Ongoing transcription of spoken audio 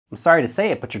I'm sorry to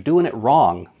say it, but you're doing it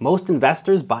wrong. Most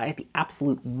investors buy at the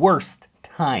absolute worst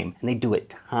time, and they do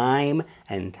it time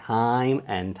and time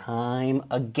and time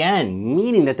again,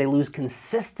 meaning that they lose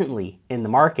consistently in the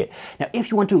market. Now, if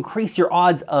you want to increase your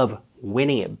odds of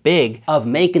winning it big, of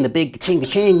making the big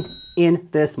ka-ching in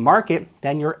this market,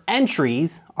 then your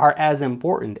entries are as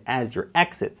important as your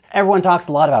exits. Everyone talks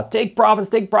a lot about take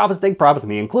profits,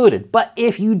 me included. But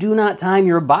if you do not time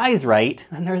your buys right,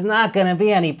 then there's not gonna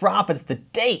be any profits to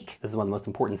take. This is one of the most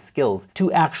important skills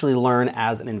to actually learn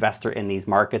as an investor in these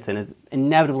markets, and is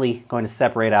inevitably going to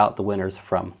separate out the winners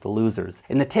from the losers.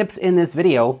 And the tips in this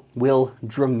video will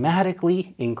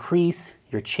dramatically increase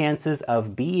your chances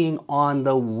of being on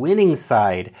the winning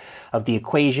side of the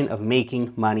equation of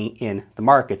making money in the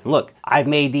markets. And look, I've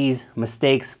made these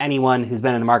mistakes. Anyone who's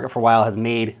been in the market for a while has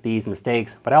made these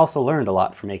mistakes, but I also learned a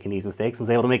lot from making these mistakes. I was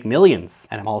able to make millions.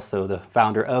 And I'm also the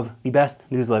founder of the best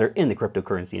newsletter in the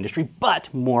cryptocurrency industry,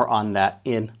 but more on that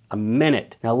in a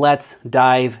minute. Now let's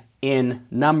dive in.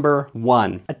 Number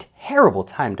one, a terrible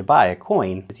time to buy a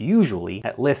coin is usually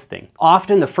at listing.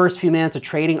 Often the first few minutes of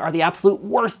trading are the absolute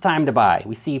worst time to buy.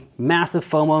 We see massive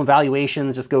FOMO and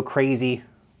valuations just go crazy,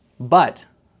 but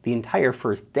the entire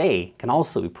first day can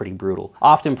also be pretty brutal.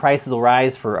 Often prices will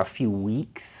rise for a few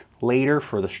weeks later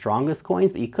for the strongest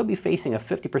coins, but you could be facing a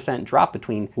 50% drop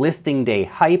between listing day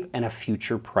hype and a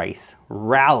future price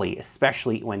rally,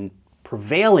 especially when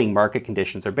prevailing market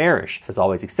conditions are bearish. There's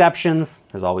always exceptions,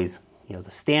 there's always the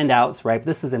standouts, right? But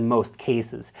this is in most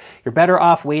cases. You're better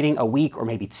off waiting a week or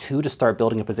maybe two to start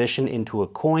building a position into a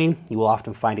coin. You will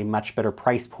often find a much better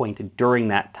price point during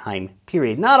that time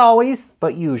period. Not always,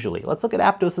 but usually. Let's look at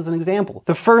Aptos as an example.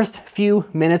 The first few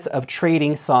minutes of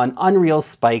trading saw an unreal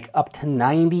spike up to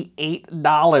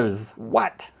 $98.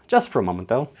 What? Just for a moment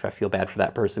though, if I feel bad for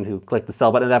that person who clicked the sell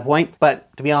button at that point.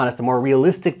 But to be honest, a more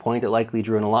realistic point that likely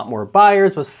drew in a lot more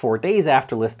buyers was 4 days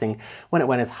after listing, when it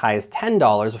went as high as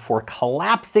 $10 before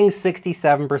collapsing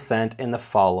 67% in the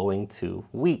following 2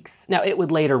 weeks. Now it would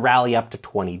later rally up to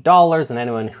 $20, and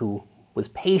anyone who was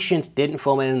patient, didn't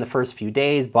foam in the first few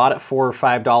days, bought at $4 or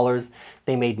 $5,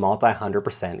 they made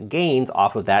multi-100% gains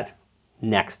off of that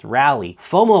next rally.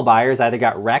 FOMO buyers either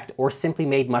got wrecked or simply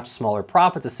made much smaller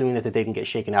profits, assuming that they didn't get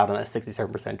shaken out on that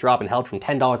 67% drop and held from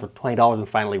 $10 to $20 and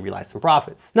finally realized some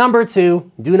profits. Number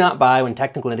two, do not buy when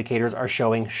technical indicators are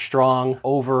showing strong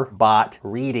overbought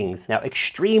readings. Now,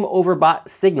 extreme overbought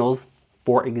signals,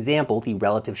 for example, the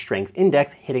relative strength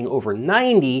index hitting over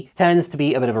 90 tends to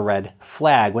be a bit of a red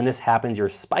flag. When this happens, your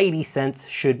spidey sense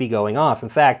should be going off. In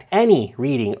fact, any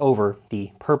reading over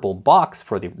the purple box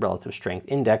for the relative strength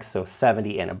index, so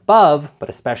 70 and above, but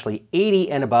especially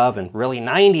 80 and above, and really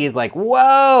 90 is like,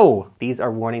 whoa! These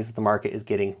are warnings that the market is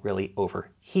getting really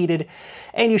overheated,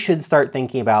 and you should start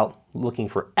thinking about looking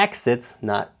for exits,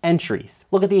 not entries.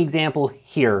 Look at the example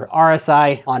here.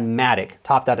 RSI on Matic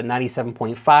topped out at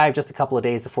 97.5 just a couple of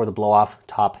days before the blow-off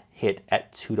top hit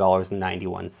at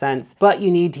 $2.91. But you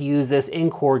need to use this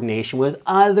in coordination with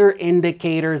other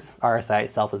indicators. RSI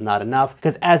itself is not enough,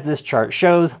 because as this chart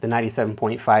shows, the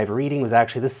 97.5 reading was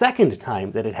actually the second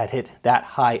time that it had hit that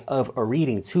high of a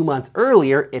reading. 2 months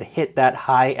earlier, it hit that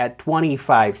high at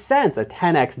 25 cents, a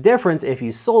 10x difference if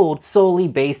you sold solely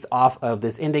based off of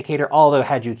this indicator. Although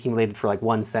had you accumulated for like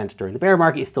 1 cent during the bear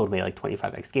market, you still made like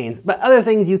 25x gains. But other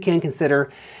things you can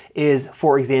consider is,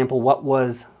 for example,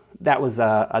 that was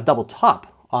a double top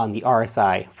on the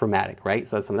RSI for Matic, right?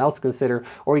 So that's something else to consider.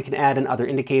 Or you can add in other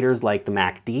indicators like the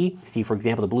MACD. See, for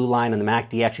example, the blue line on the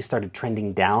MACD actually started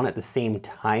trending down at the same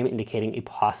time, indicating a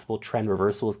possible trend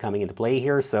reversal is coming into play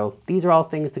here. So these are all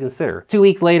things to consider. 2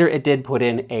 weeks later, it did put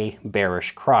in a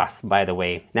bearish cross, by the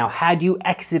way. Now, had you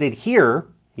exited here,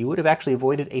 you would have actually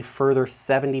avoided a further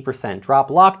 70%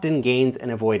 drop, locked in gains, and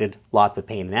avoided lots of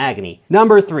pain and agony.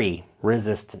 Number three,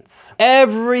 resistance.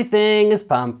 Everything is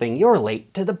pumping. You're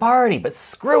late to the party, but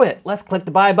screw it. Let's click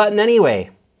the buy button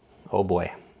anyway. Oh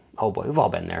boy. Oh boy, we've all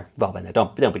been there. We've all been there.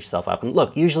 Don't beat yourself up. And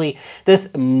look, usually this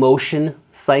emotion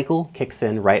cycle kicks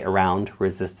in right around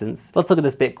resistance. Let's look at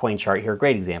this Bitcoin chart here.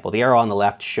 Great example. The arrow on the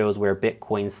left shows where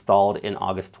Bitcoin stalled in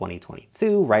August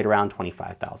 2022, right around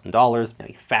 $25,000. Now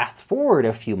you fast forward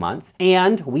a few months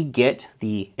and we get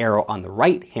the arrow on the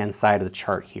right-hand side of the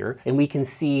chart here, and we can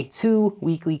see 2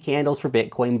 weekly candles for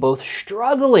Bitcoin, both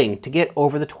struggling to get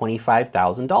over the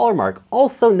 $25,000 mark.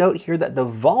 Also note here that the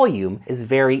volume is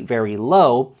very, very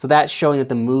low. So that's showing that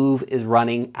the move is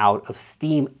running out of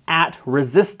steam at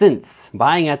resistance.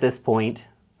 Buying at this point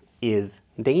is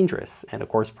dangerous. And of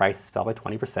course, prices fell by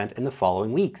 20% in the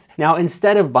following weeks. Now,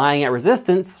 instead of buying at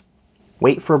resistance,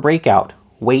 wait for a breakout.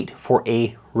 wait for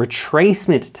a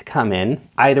retracement to come in.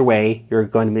 Either way, you're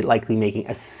going to be likely making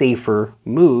a safer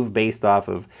move based off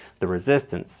of the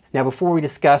resistance. Now, before we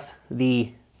discuss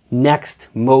the next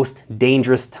most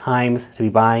dangerous times to be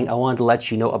buying, I wanted to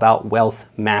let you know about Wealth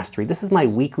Mastery. This is my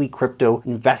weekly crypto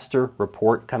investor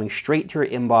report coming straight to your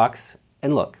inbox.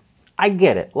 And look, I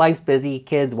get it. Life's busy,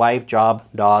 kids, wife, job,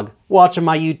 dog, watching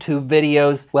my YouTube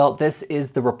videos. Well, this is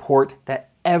the report that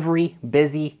every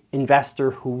busy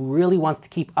investor who really wants to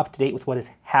keep up to date with what is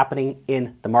happening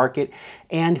in the market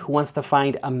and who wants to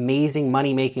find amazing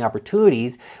money-making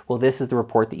opportunities, well, this is the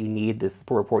report that you need. This is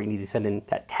the report you need to send in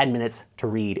that 10 minutes to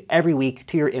read every week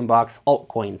to your inbox.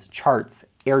 Altcoins, charts,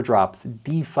 airdrops,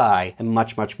 DeFi, and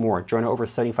much, much more. Join over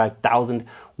 75,000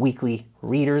 weekly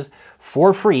readers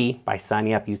for free by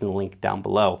signing up using the link down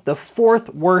below. The fourth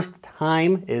worst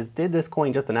time is, did this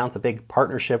coin just announce a big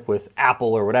partnership with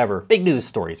Apple or whatever? Big news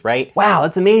stories, right? Wow,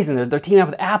 that's amazing. They're teaming up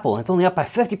with Apple and it's only up by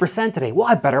 50% today. Well,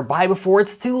 I better buy before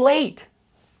it's too late.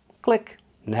 Click.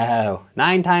 No,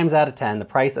 9 times out of 10, the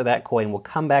price of that coin will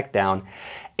come back down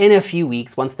in a few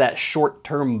weeks once that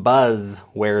short-term buzz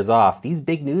wears off. These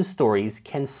big news stories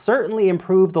can certainly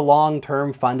improve the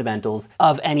long-term fundamentals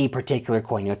of any particular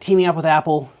coin. You know, teaming up with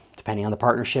Apple, depending on the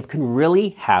partnership, can really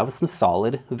have some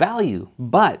solid value.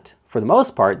 But for the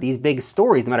most part, these big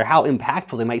stories, no matter how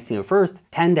impactful they might seem at first,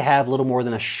 tend to have little more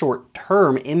than a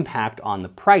short-term impact on the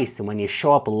price. And when you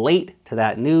show up late to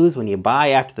that news, when you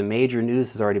buy after the major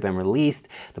news has already been released,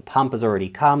 the pump has already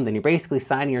come, then you're basically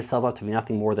signing yourself up to be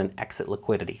nothing more than exit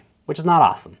liquidity, which is not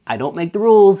awesome. I don't make the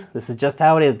rules. This is just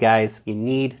how it is, guys. You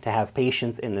need to have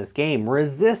patience in this game.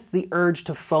 Resist the urge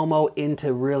to FOMO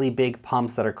into really big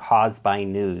pumps that are caused by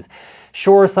news.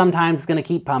 Sure, sometimes it's gonna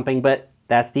keep pumping, but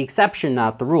that's the exception,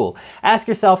 not the rule. Ask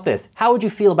yourself this: how would you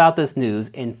feel about this news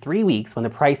in 3 weeks when the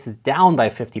price is down by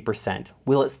 50%?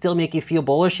 Will it still make you feel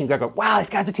bullish? And you go, wow, these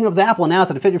guys are teaming up with Apple, and now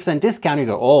it's at a 50% discount. And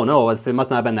you go, oh no, it must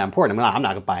not have been that important. I'm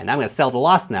not gonna buy it. I'm gonna sell the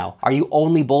loss now. Are you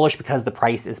only bullish because the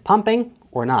price is pumping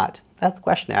or not? That's the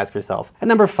question to ask yourself. And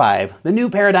number 5, the new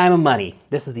paradigm of money.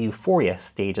 This is the Euphoria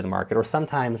stage of the market, or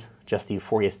sometimes just the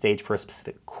Euphoria stage for a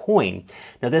specific coin.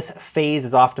 Now, this phase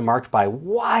is often marked by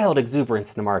wild exuberance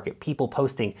in the market. People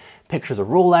posting pictures of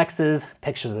Rolexes,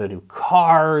 pictures of their new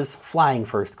cars, flying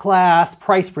first class,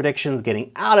 price predictions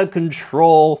getting out of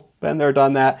control. Been there,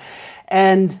 done that.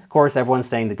 And of course, everyone's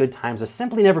saying the good times are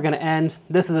simply never going to end.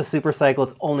 This is a super cycle.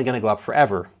 It's only going to go up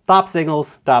forever. Top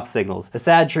signals, top signals. The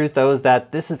sad truth, though, is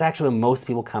that this is actually when most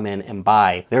people come in and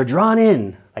buy. They're drawn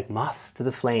in like moths to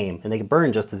the flame, and they can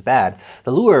burn just as bad.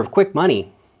 The lure of quick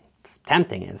money, it's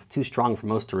tempting. It's too strong for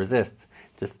most to resist.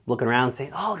 Just looking around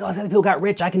saying, oh, those other people got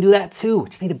rich. I can do that too.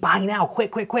 Just need to buy now.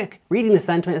 Quick, quick, quick. Reading the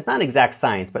sentiment, it's not an exact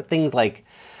science, but things like,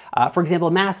 for example,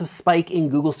 a massive spike in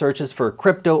Google searches for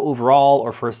crypto overall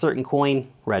or for a certain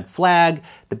coin, red flag.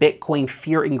 The Bitcoin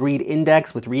Fear and Greed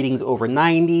Index with readings over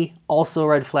 90, also a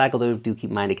red flag, although do keep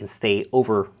in mind it can stay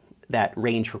over that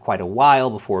range for quite a while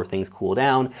before things cool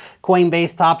down.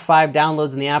 Coinbase top 5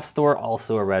 downloads in the App Store,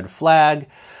 also a red flag.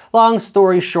 Long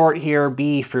story short here,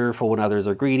 be fearful when others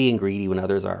are greedy and greedy when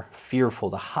others are fearful.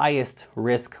 The highest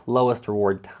risk, lowest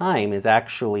reward time is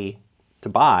actually to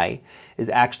buy is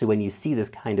actually when you see this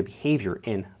kind of behavior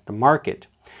in the market.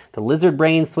 The lizard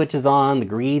brain switches on, the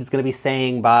greed's gonna be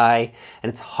saying buy, and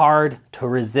it's hard to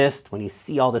resist when you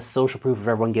see all this social proof of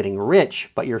everyone getting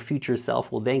rich, but your future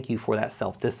self will thank you for that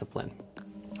self-discipline.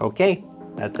 Okay,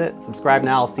 that's it. Subscribe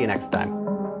now, I'll see you next time.